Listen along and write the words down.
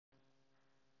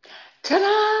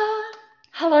Ta-da!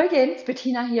 Hello again, it's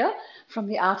Bettina here from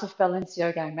the Art of Balance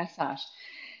Yoga and Massage.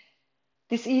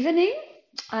 This evening,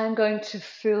 I'm going to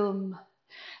film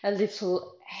a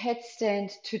little headstand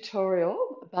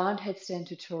tutorial, a bound headstand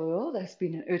tutorial. There's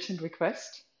been an urgent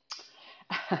request.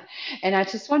 And I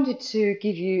just wanted to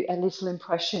give you a little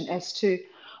impression as to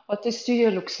what the studio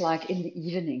looks like in the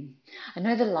evening. I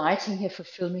know the lighting here for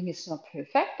filming is not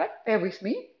perfect, but bear with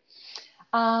me.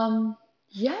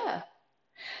 Yeah.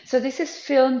 So this is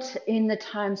filmed in the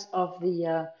times of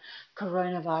the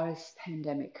coronavirus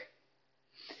pandemic,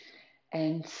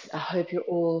 and I hope you're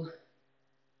all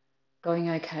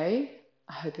going okay.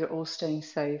 I hope you're all staying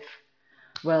safe,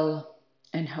 well,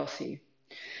 and healthy.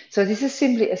 So this is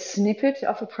simply a snippet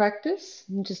of a practice,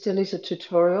 just a little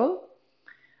tutorial.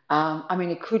 I mean,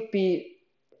 it could be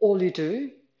all you do,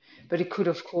 but it could,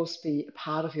 of course, be a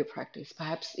part of your practice,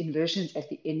 perhaps inversions at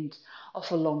the end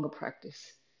of a longer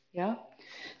practice. Yeah.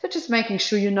 So just making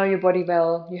sure you know your body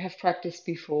well, you have practiced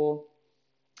before,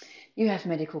 you have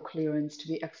medical clearance to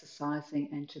be exercising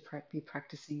and to be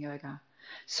practicing yoga.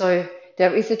 So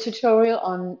there is a tutorial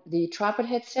on the tripod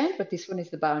headstand, but this one is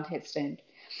the bound headstand.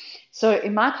 So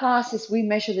in my classes, we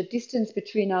measure the distance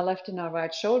between our left and our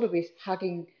right shoulder with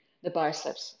hugging the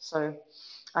biceps. So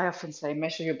I often say,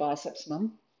 measure your biceps,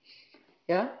 mum.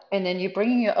 Yeah. And then you're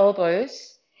bringing your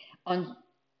elbows on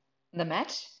the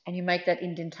mat and you make that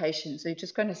indentation. So you're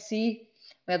just going to see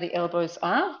where the elbows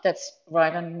are. That's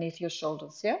right underneath your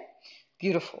shoulders. Yeah.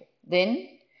 Beautiful. Then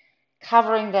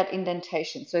covering that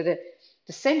indentation. So the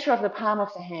center of the palm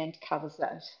of the hand covers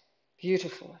that.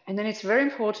 Beautiful. And then it's very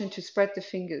important to spread the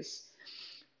fingers.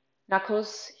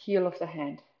 Knuckles, heel of the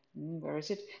hand. Where is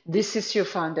it? This is your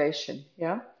foundation.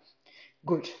 Yeah.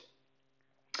 Good.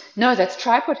 No, that's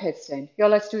tripod headstand. Yeah,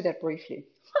 let's do that briefly.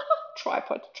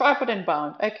 Tripod and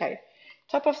bound. Okay.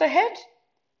 Top of the head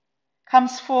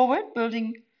comes forward,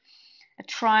 building a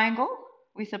triangle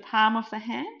with the palm of the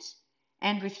hand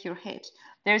and with your head.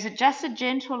 There's just a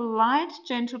gentle, light,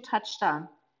 gentle touch down.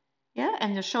 Yeah,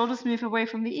 and the shoulders move away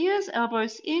from the ears,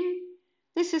 elbows in.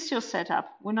 This is your setup.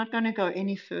 We're not going to go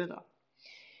any further.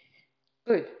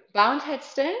 Good. Bound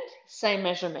headstand, same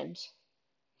measurement.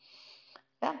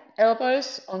 Yeah,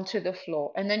 elbows onto the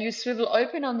floor. And then you swivel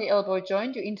open on the elbow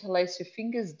joint. You interlace your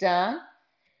fingers down,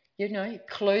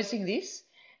 closing this.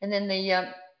 And then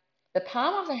the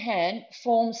palm of the hand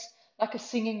forms like a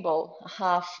singing bowl, a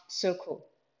half circle,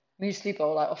 muesli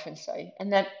bowl, I often say.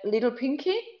 And that little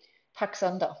pinky tucks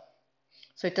under,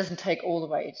 so it doesn't take all the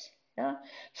weight. Yeah,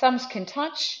 thumbs can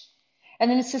touch, and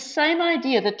then it's the same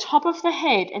idea. The top of the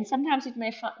head, and sometimes it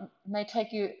may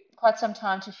take you quite some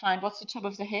time to find what's the top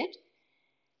of the head.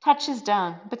 Touches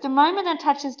down, but the moment that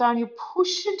touches down, you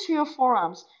push into your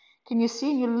forearms. Can you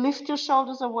see? You lift your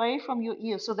shoulders away from your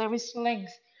ears, so there is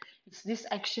length. It's this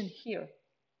action here.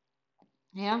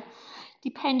 Yeah,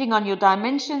 depending on your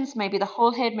dimensions, maybe the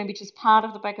whole head, maybe just part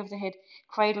of the back of the head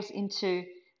cradles into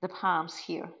the palms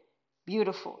here.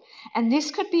 Beautiful. And this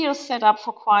could be your setup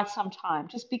for quite some time.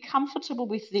 Just be comfortable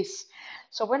with this.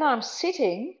 So when I'm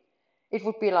sitting, it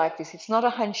would be like this. It's not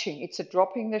a hunching, it's a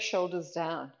dropping the shoulders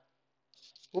down.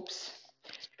 Oops.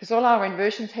 Because all our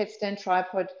inversions, headstand,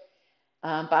 tripod,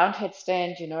 bound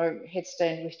headstand,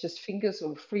 headstand with just fingers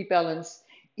or free balance,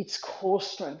 it's core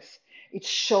strength, it's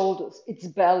shoulders, it's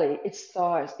belly, it's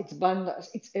thighs, it's bandhas,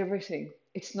 it's everything.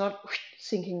 It's not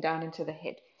sinking down into the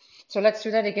head. So let's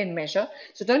do that again, measure.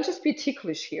 So don't just be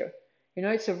ticklish here.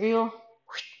 It's a real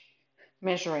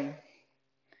measuring.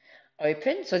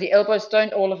 Open. So the elbows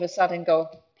don't all of a sudden go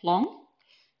plong.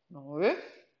 No,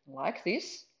 like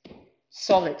this.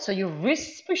 Solid. So your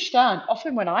wrists push down.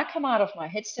 Often when I come out of my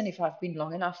headstand, if I've been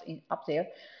long enough up there,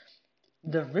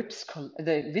 the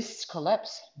wrists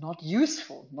collapse. Not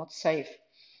useful, not safe.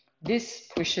 This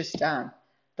pushes down.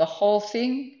 The whole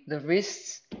thing, the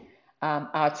wrists,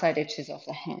 outside edges of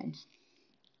the hand.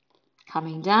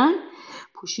 Coming down,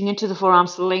 pushing into the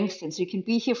forearms, lengthen. So you can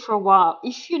be here for a while.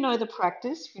 If you know the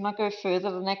practice, if you not go further,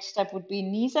 the next step would be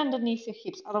knees underneath the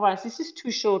hips. Otherwise, this is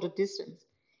too short a distance.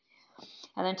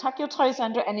 And then tuck your toes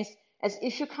under, and it's as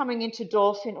if you're coming into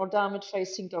dolphin or downward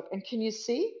facing dog. And can you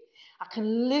see? I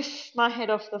can lift my head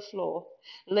off the floor.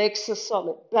 Legs are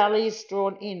solid. Belly is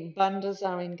drawn in. Bandhas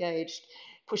are engaged.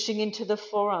 Pushing into the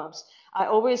forearms. I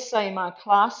always say in my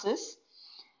classes,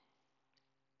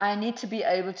 I need to be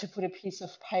able to put a piece of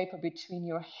paper between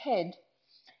your head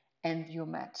and your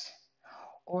mat.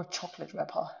 Or a chocolate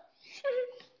wrapper.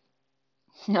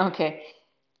 Okay.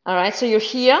 All right, so you're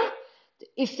here.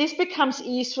 If this becomes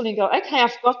easeful and you go, okay,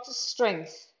 I've got the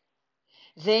strength,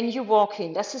 then you walk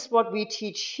in. This is what we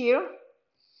teach here.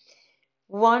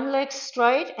 One leg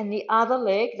straight and the other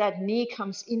leg, that knee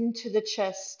comes into the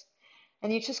chest.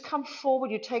 And you just come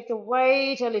forward, you take the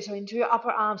weight a little into your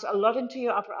upper arms, a lot into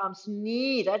your upper arms.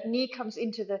 Knee, that knee comes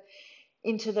into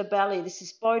the belly. This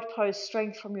is boat pose,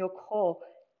 strength from your core.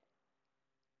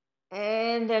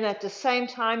 And then at the same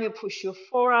time, you push your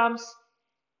forearms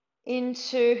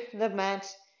into the mat.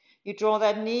 You draw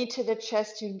that knee to the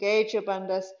chest, you engage your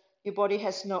bandhas. Your body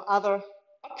has no other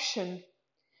option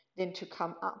than to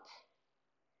come up.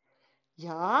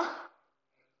 Yeah.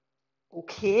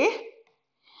 Okay.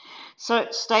 So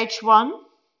stage 1,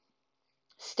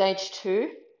 stage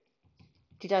 2.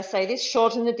 Did I say this?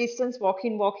 Shorten the distance, walk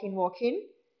in, walk in, walk in,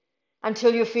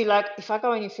 until you feel like, if I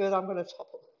go any further, I'm going to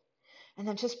topple. And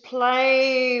then just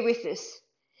play with this.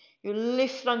 You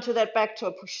lift onto that back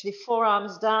toe, push the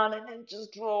forearms down, and then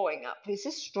just drawing up. This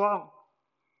is strong.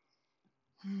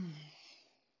 There's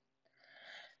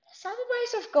other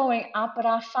ways of going up, but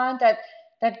I find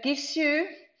that gives you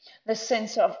the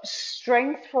sense of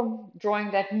strength from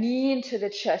drawing that knee into the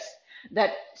chest.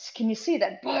 That, can you see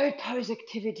that boat pose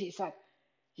activity? It's like,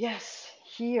 yes,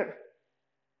 here,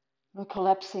 no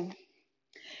collapsing.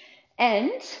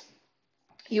 And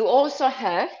you also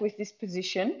have, with this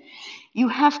position, you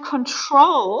have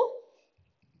control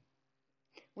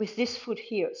with this foot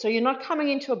here. So you're not coming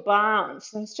into a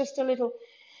bounce. It's just a little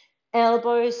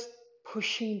elbows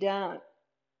pushing down.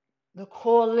 The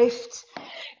core lifts.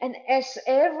 And as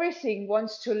everything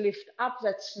wants to lift up,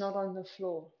 that's not on the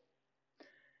floor.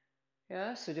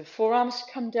 Yeah, so the forearms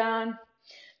come down,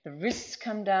 the wrists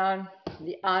come down,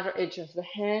 the outer edge of the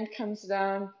hand comes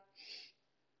down.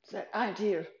 It's that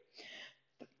idea.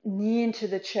 Knee into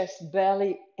the chest,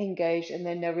 belly engaged, and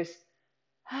then there is,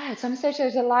 at some stage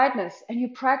there's a lightness, and you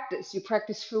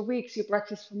practice for weeks, you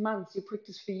practice for months, you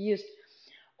practice for years.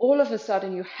 All of a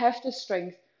sudden you have the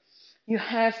strength, you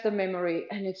have the memory,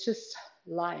 and it's just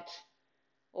light.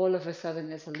 All of a sudden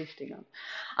there's a lifting up.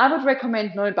 I would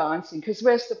recommend no bouncing, because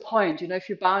where's the point? If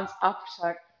you bounce up,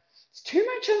 it's too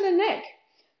much on the neck.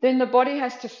 Then the body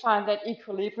has to find that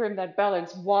equilibrium, that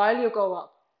balance while you go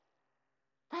up.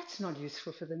 That's not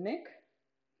useful for the neck.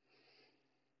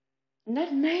 And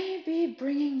that may be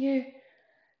bringing you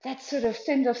that sort of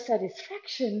sense of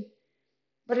satisfaction,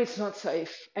 but it's not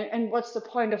safe. And what's the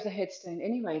point of the headstand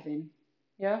anyway then?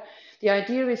 Yeah, the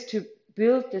idea is to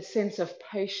build the sense of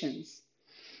patience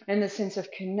and the sense of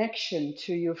connection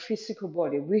to your physical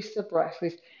body with the breath,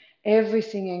 with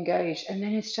everything engaged, and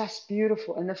then it's just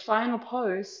beautiful. And the final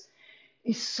pose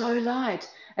is so light.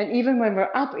 And even when we're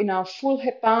up in our full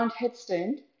bound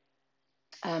headstand,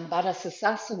 Baddha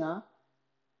Sirsasana,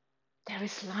 there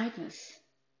is lightness.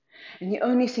 And the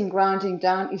only thing grounding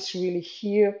down is really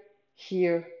here,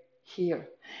 here, here.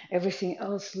 Everything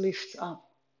else lifts up.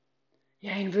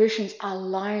 Yeah, inversions are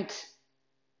light.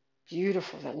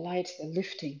 Beautiful, the light, the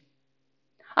lifting.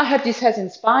 I hope this has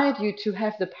inspired you to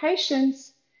have the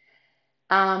patience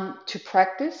to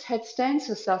practice headstand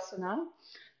Sirsasana,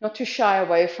 not to shy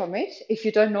away from it. If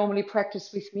you don't normally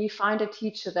practice with me, find a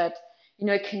teacher that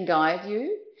can guide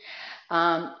you.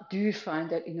 Do find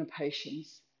that inner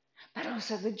patience, but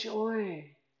also the joy.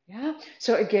 Yeah.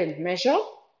 So again, measure,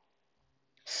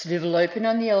 swivel open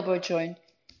on the elbow joint,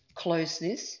 close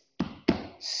this,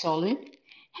 solid.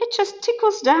 Head just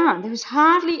tickles down. There's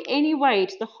hardly any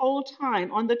weight the whole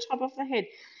time on the top of the head.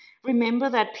 Remember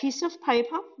that piece of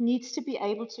paper needs to be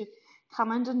able to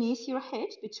come underneath your head,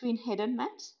 between head and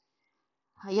mat.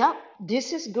 Yeah,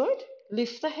 this is good.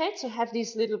 Lift the head, so have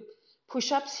these little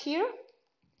push-ups here.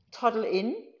 Toddle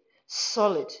in,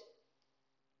 solid.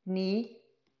 Knee,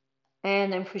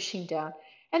 and then pushing down.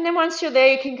 And then once you're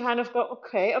there, you can kind of go,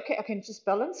 okay, I can just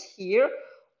balance here.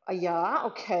 Yeah,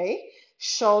 okay.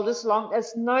 Shoulders long.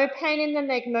 There's no pain in the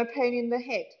neck, no pain in the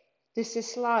head. This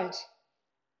is light.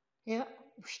 Yeah.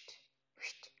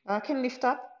 I can lift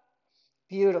up.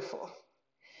 Beautiful.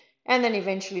 And then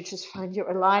eventually just find your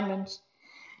alignment.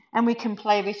 And we can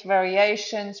play with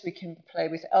variations. We can play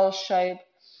with L shape.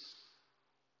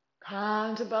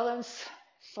 Counterbalance.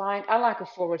 Fine. I like a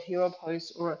forward hero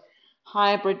pose or a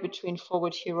hybrid between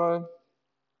forward hero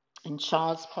and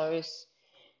child's pose.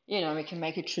 We can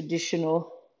make a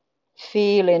traditional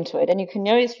feel into it. And you can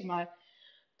notice from my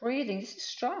breathing, this is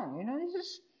strong. This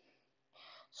is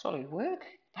solid work,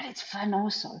 but it's fun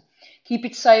also. Keep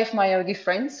it safe, my yogi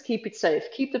friends. Keep it safe.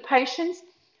 Keep the patience.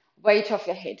 Weight off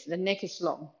the head. The neck is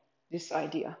long. This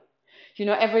idea.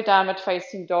 Every downward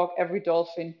facing dog, every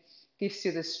dolphin gives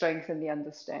you the strength and the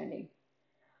understanding.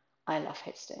 I love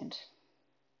headstand.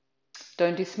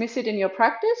 Don't dismiss it in your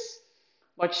practice.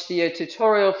 Watch the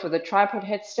tutorial for the tripod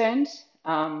headstand.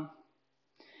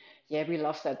 Yeah, we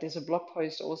love that. There's a blog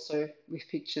post also with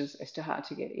pictures as to how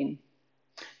to get in.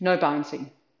 No bouncing.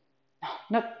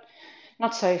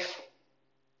 Not safe.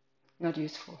 Not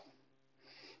useful.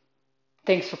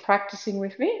 Thanks for practicing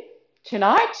with me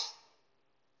tonight.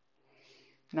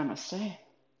 Namaste.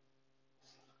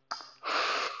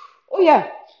 Oh yeah,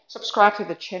 subscribe to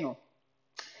the channel.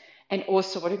 And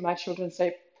also, what did my children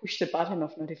say? Push the button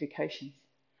of notifications.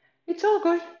 It's all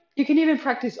good. You can even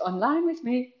practice online with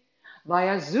me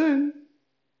via Zoom.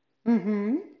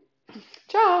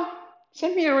 Ciao.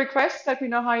 Send me a request. Let me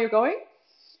know how you're going.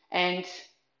 And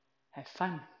have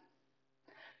fun.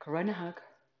 Corona hug.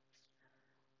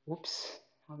 Whoops.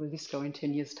 How will this go in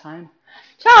 10 years' time?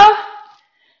 Ciao.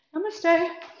 Namaste.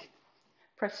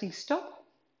 Pressing stop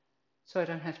so I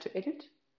don't have to edit.